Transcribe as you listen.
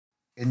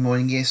Good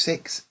morning, Year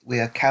 6. We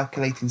are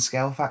calculating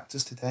scale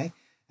factors today,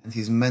 and it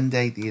is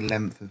Monday, the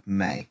 11th of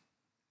May.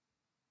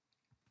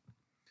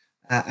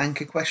 Our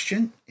anchor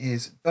question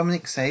is,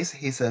 Dominic says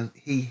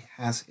he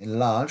has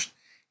enlarged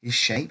his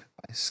shape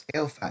by a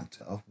scale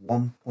factor of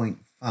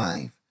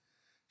 1.5.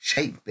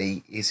 Shape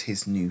B is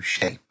his new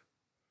shape.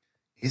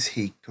 Is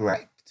he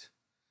correct?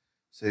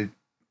 So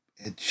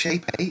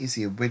shape A is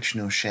the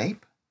original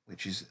shape,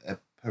 which is a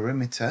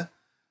perimeter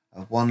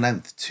of one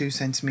length 2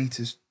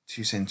 centimeters,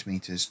 2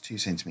 centimeters, 2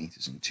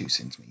 centimeters, and 2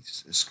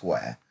 centimeters, a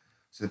square.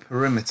 So the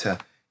perimeter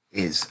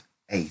is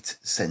 8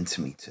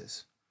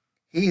 centimeters.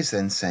 He is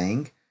then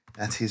saying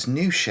that his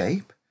new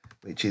shape,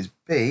 which is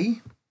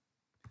B,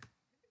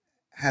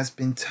 has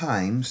been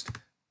times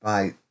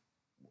by,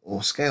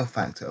 or scale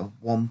factor of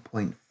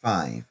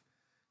 1.5.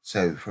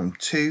 So from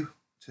 2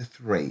 to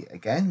 3.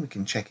 Again, we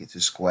can check it to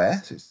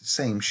square, so it's the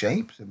same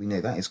shape, so we know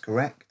that is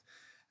correct.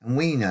 And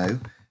we know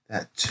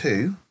that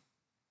 2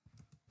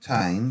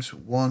 times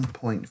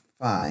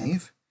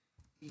 1.5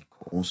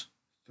 equals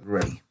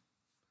 3.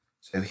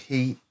 So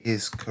he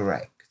is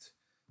correct.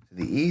 So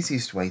the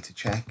easiest way to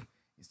check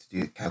is to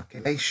do a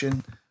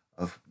calculation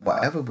of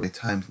whatever we're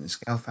timesing the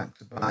scale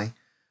factor by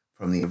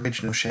from the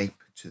original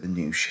shape to the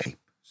new shape.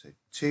 So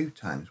 2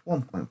 times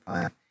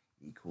 1.5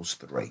 equals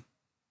 3.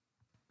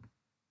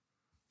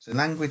 So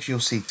language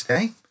you'll see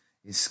today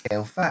is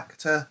scale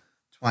factor,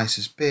 twice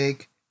as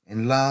big,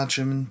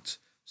 enlargement,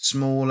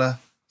 smaller,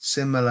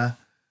 similar,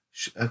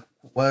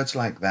 words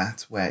like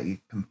that where you're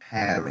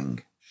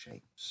comparing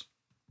shapes.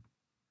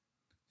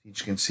 You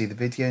can see the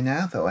video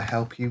now that will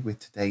help you with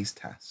today's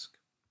task.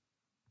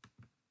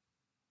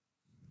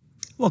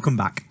 Welcome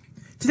back.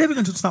 Today we're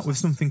going to start with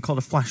something called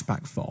a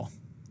flashback 4.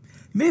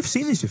 You may have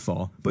seen this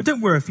before, but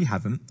don't worry if you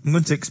haven't. I'm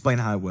going to explain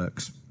how it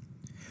works.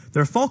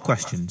 There are 4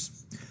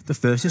 questions. The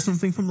first is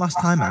something from last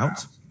time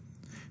out.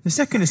 The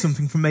second is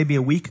something from maybe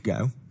a week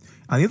ago.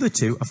 And the other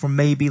 2 are from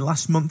maybe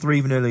last month or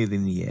even earlier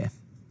in the year.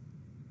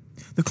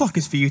 The clock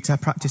is for you to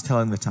practice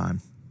telling the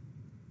time.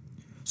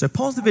 So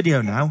pause the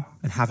video now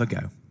and have a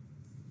go.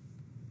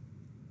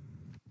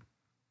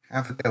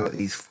 Have a go at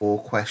these 4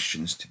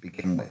 questions to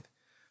begin with.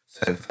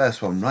 So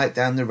first one, write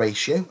down the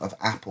ratio of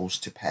apples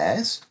to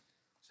pears.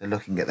 So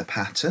looking at the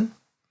pattern.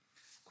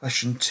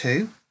 Question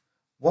 2,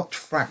 what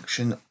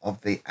fraction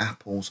of the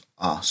apples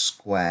are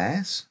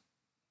squares?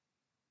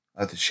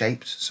 The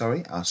shapes,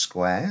 are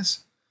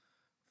squares.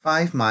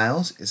 5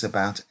 miles is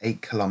about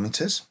 8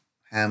 kilometers.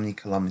 How many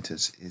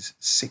kilometers is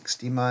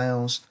 60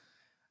 miles?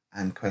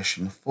 And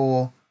question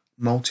 4,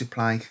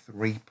 multiply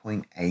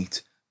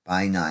 3.8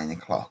 by 9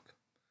 o'clock.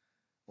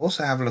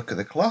 Also have a look at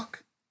the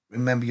clock.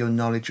 Remember your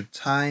knowledge of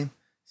time.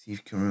 See if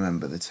you can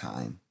remember the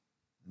time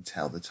and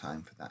tell the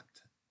time for that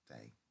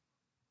day.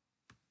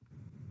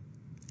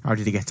 How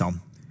did he get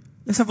on?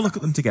 Let's have a look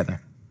at them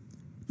together.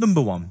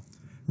 Number 1,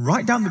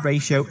 write down the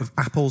ratio of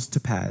apples to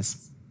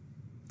pears.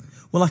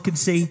 Well, I can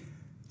see,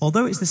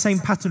 although it's the same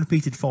pattern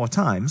repeated 4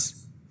 times,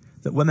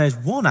 that when there's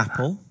 1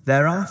 apple,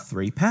 there are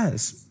 3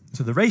 pears.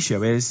 So the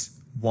ratio is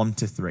 1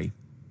 to 3.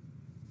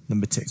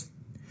 Number 2,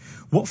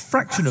 what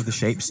fraction of the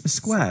shapes are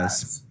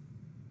squares?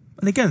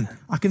 And again,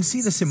 I can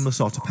see the similar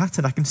sort of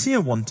pattern. I can see a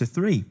 1 to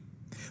 3.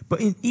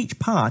 But in each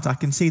part, I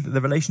can see that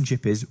the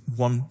relationship is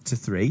 1 to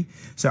 3.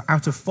 So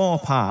out of 4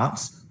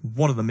 parts,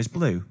 1 of them is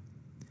blue.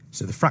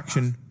 So the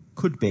fraction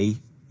could be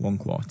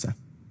 1/4.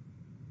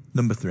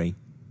 Number 3,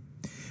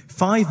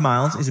 5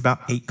 miles is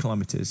about 8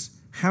 kilometers.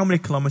 How many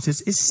kilometers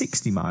is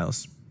 60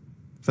 miles?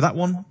 For that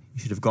one, you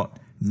should have got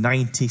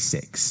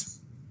 96.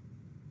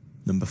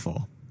 Number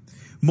 4,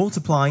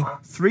 multiply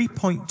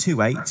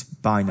 3.28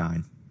 by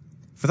 9.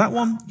 For that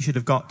one, you should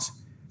have got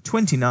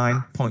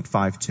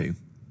 29.52.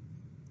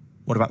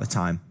 What about the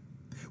time?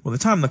 Well, the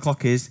time on the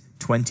clock is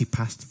 20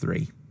 past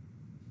 3.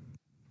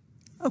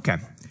 Okay,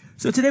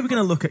 so today we're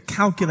going to look at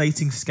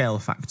calculating scale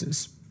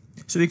factors.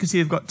 So you can see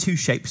we've got 2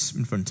 shapes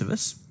in front of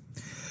us.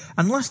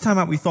 And last time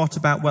out we thought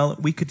about, well,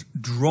 we could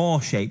draw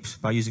shapes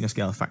by using a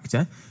scale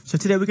factor. So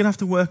today we're going to have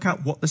to work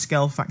out what the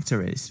scale factor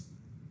is.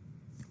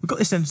 We've got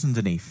this sentence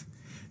underneath.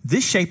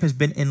 This shape has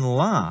been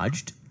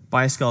enlarged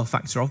by a scale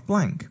factor of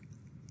blank.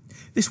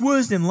 This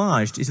word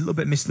enlarged is a little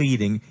bit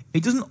misleading.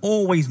 It doesn't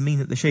always mean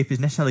that the shape is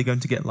necessarily going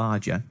to get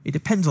larger. It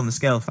depends on the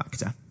scale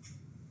factor.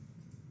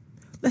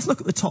 Let's look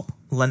at the top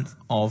length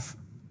of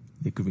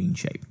the green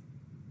shape.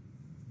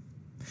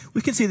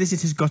 We can see this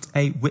it has got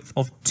a width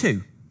of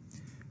 2.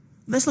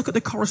 Let's look at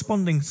the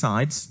corresponding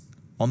sides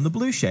on the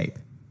blue shape.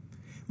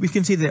 We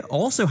can see that it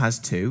also has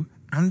 2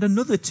 and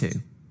another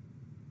 2.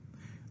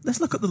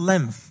 Let's look at the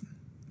length.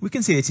 We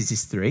can see that it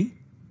is 3.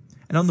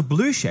 And on the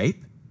blue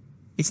shape,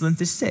 its length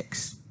is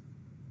 6.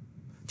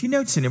 Do you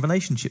notice any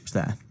relationships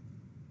there?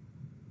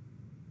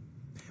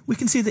 We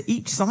can see that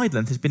each side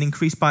length has been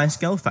increased by a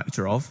scale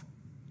factor of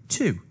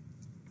 2.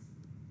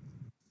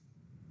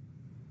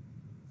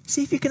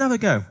 See if you can have a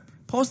go.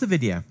 Pause the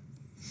video.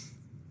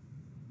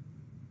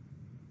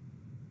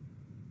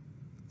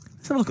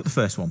 Let's have a look at the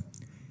first one.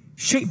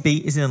 Shape B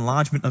is an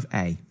enlargement of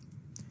A.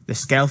 The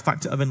scale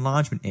factor of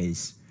enlargement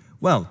is,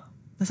 well,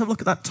 let's have a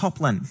look at that top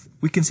length.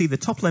 We can see the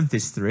top length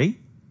is 3,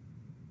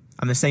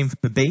 and the same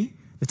for B,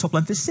 the top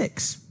length is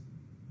 6.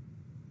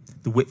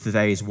 The width of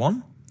A is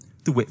 1,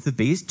 the width of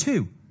B is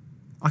 2.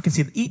 I can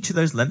see that each of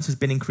those lengths has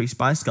been increased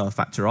by a scale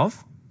factor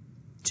of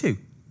 2.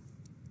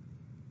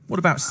 What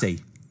about C?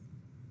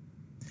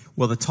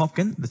 Well, the top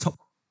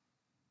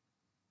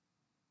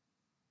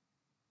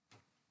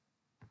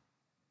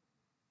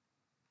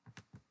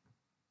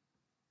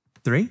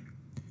 3,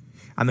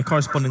 and the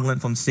corresponding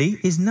length on C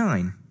is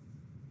 9.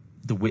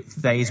 The width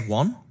of A is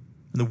 1,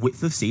 and the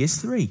width of C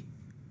is 3.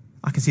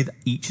 I can see that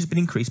each has been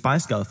increased by a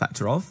scale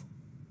factor of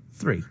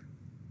 3.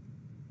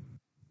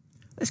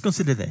 Let's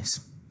consider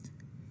this.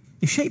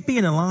 Is shape B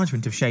an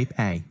enlargement of shape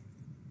A?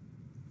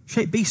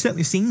 Shape B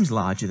certainly seems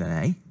larger than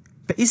A,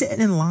 but is it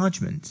an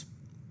enlargement?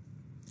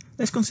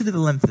 Let's consider the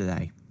length of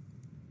A.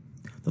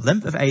 The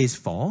length of A is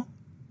 4.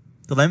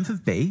 The length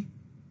of B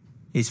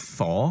is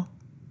 4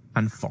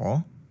 and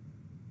 4,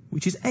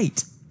 which is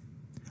 8.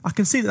 I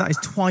can see that that is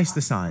twice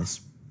the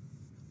size.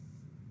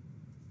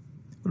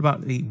 What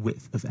about the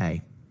width of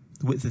A?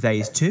 The width of A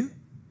is 2,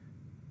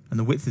 and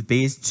the width of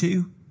B is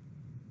 2,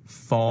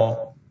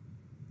 4,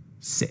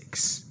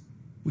 6,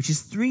 which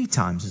is 3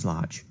 times as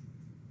large.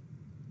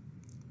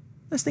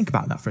 Let's think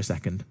about that for a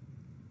second.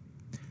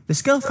 The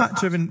scale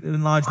factor of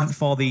enlargement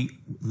for the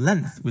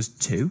length was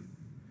 2,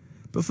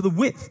 but for the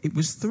width it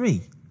was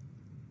 3.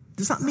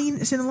 Does that mean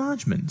it's an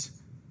enlargement?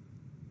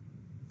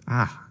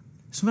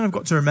 Something I've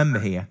got to remember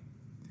here.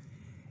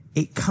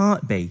 It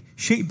can't be.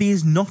 Shape B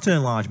is not an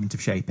enlargement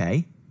of shape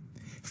A.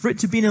 For it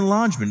to be an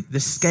enlargement, the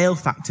scale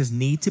factors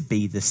need to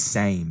be the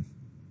same.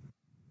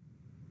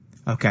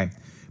 Okay,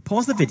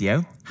 pause the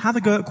video, have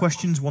a go at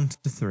questions 1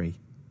 to 3.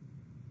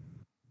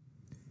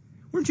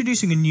 We're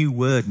introducing a new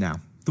word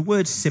now, the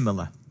word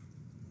similar.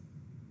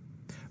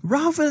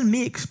 Rather than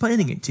me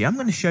explaining it to you, I'm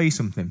going to show you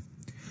something.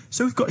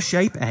 So we've got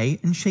shape A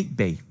and shape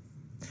B.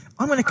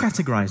 I'm going to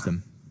categorise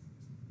them.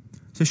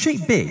 So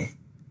shape B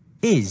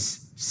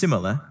is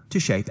similar to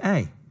shape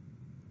A.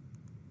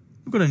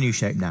 We've got a new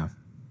shape now.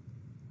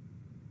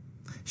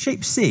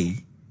 Shape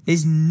C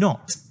is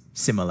not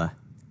similar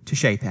to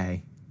shape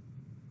A.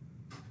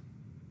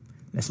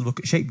 Let's look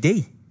at shape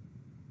D.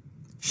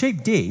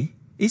 Shape D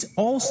is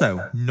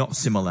also not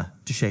similar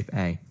to shape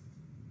A.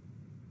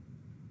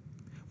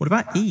 What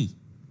about E?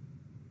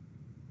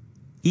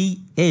 E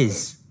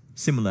is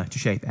similar to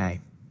shape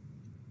A.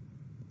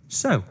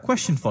 So,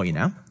 question for you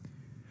now.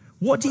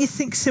 What do you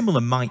think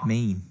similar might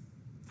mean?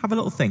 Have a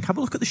little think. Have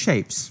a look at the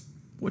shapes.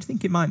 What do you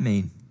think it might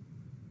mean?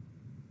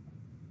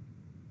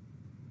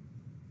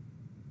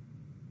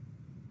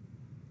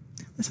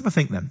 Let's have a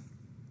think then.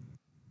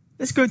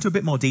 Let's go into a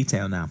bit more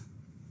detail now.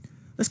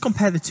 Let's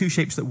compare the two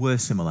shapes that were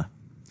similar.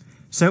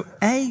 So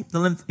A, the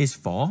length is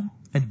 4,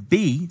 and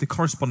B, the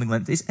corresponding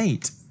length is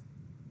 8.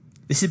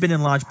 This has been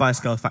enlarged by a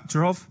scale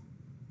factor of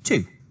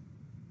 2.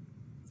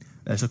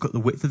 Let's look at the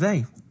width of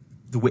A.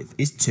 The width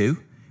is 2,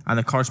 and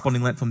the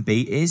corresponding length on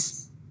B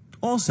is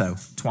also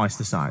twice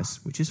the size,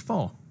 which is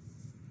 4.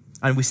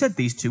 And we said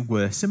these two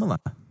were similar.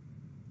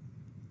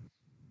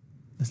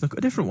 Let's look at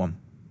a different one.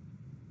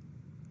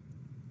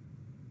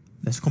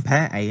 Let's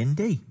compare A and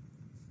D.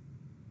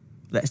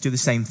 Let's do the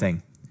same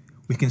thing.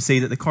 We can see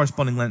that the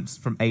corresponding length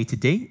from A to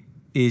D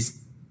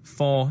is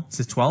 4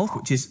 to 12,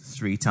 which is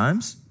 3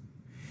 times.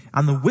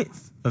 And the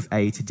width of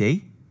A to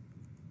D,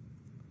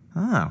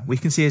 we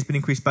can see has been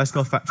increased by a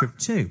scale factor of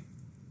 2.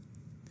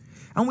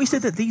 And we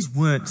said that these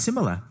weren't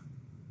similar.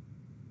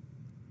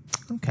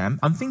 Okay,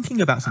 I'm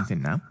thinking about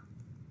something now.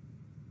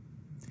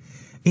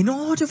 In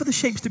order for the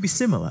shapes to be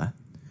similar,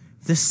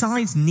 the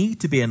sides need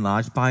to be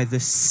enlarged by the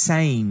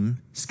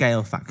same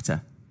scale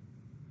factor.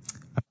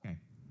 Okay.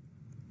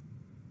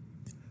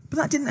 But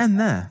that didn't end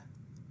there.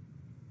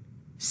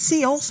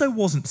 C also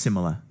wasn't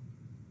similar.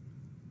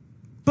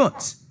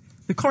 But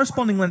the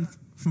corresponding length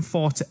from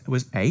 4 to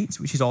was 8,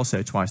 which is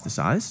also twice the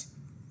size,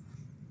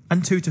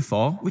 and 2 to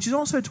 4, which is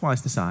also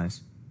twice the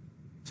size.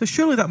 So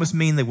surely that must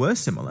mean they were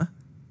similar.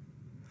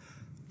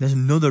 There's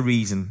another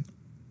reason.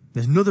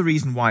 There's another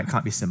reason why it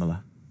can't be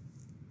similar.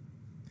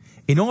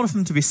 In order for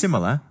them to be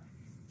similar,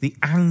 the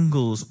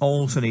angles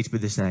also need to be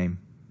the same.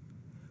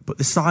 But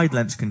the side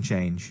lengths can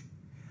change.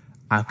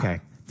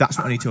 Okay, that's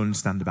what I need to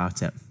understand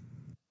about it.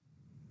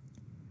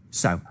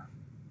 So,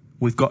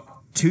 we've got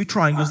two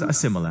triangles that are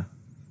similar.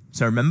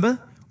 So remember,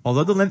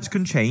 although the lengths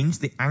can change,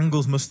 the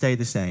angles must stay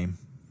the same.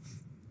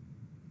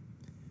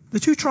 The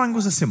two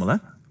triangles are similar.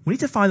 We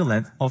need to find the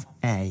length of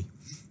A.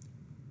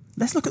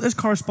 Let's look at those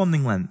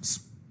corresponding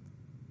lengths.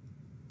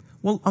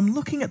 Well, I'm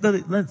looking at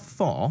the length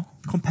 4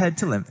 compared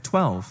to length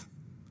 12.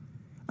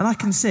 And I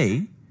can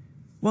see,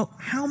 well,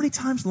 how many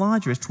times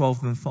larger is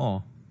 12 than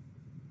 4?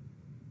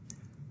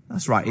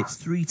 That's right, it's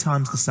 3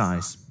 times the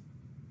size.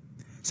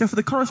 So for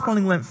the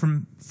corresponding length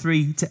from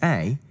 3 to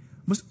A,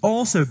 must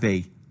also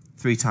be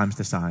 3 times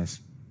the size.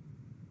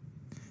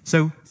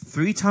 So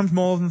 3 times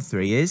more than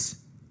 3 is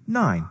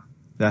 9.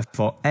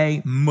 Therefore,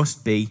 A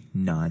must be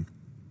 9.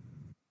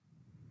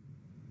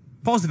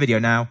 Pause the video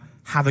now,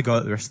 have a go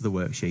at the rest of the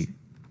worksheet.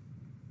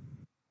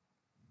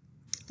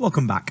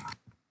 Welcome back.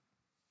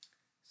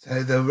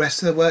 So the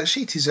rest of the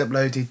worksheet is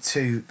uploaded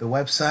to the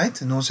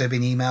website and also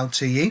been emailed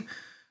to you.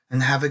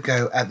 And have a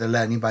go at the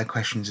learning by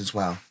questions as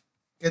well.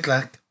 Good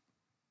luck.